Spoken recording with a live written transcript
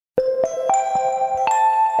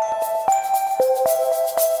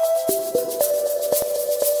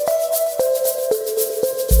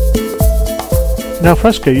In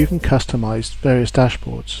Alfresco you can customize various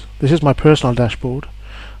dashboards. This is my personal dashboard,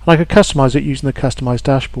 and I could customize it using the Customize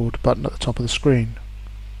Dashboard button at the top of the screen.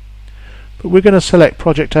 But we're going to select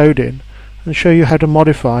Project Odin and show you how to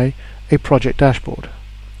modify a project dashboard.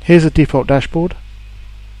 Here's the default dashboard.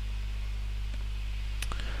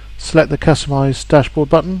 Select the Customize Dashboard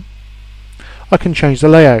button. I can change the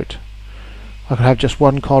layout. I can have just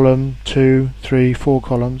one column, 2, 3, 4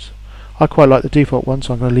 columns. I quite like the default one,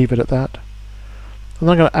 so I'm going to leave it at that. And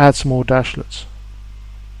I'm going to add some more dashlets.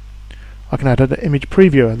 I can add an image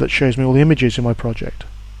previewer that shows me all the images in my project.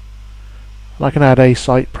 And I can add a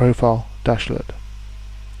site profile dashlet.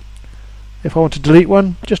 If I want to delete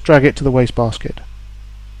one, just drag it to the wastebasket.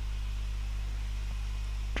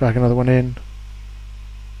 Drag another one in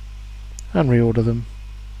and reorder them.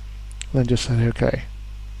 And then just say OK.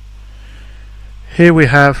 Here we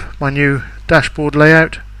have my new dashboard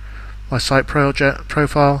layout, my site project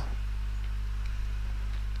profile,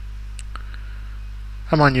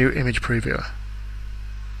 and my new image previewer.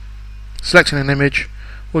 Selecting an image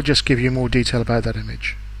will just give you more detail about that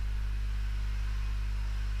image.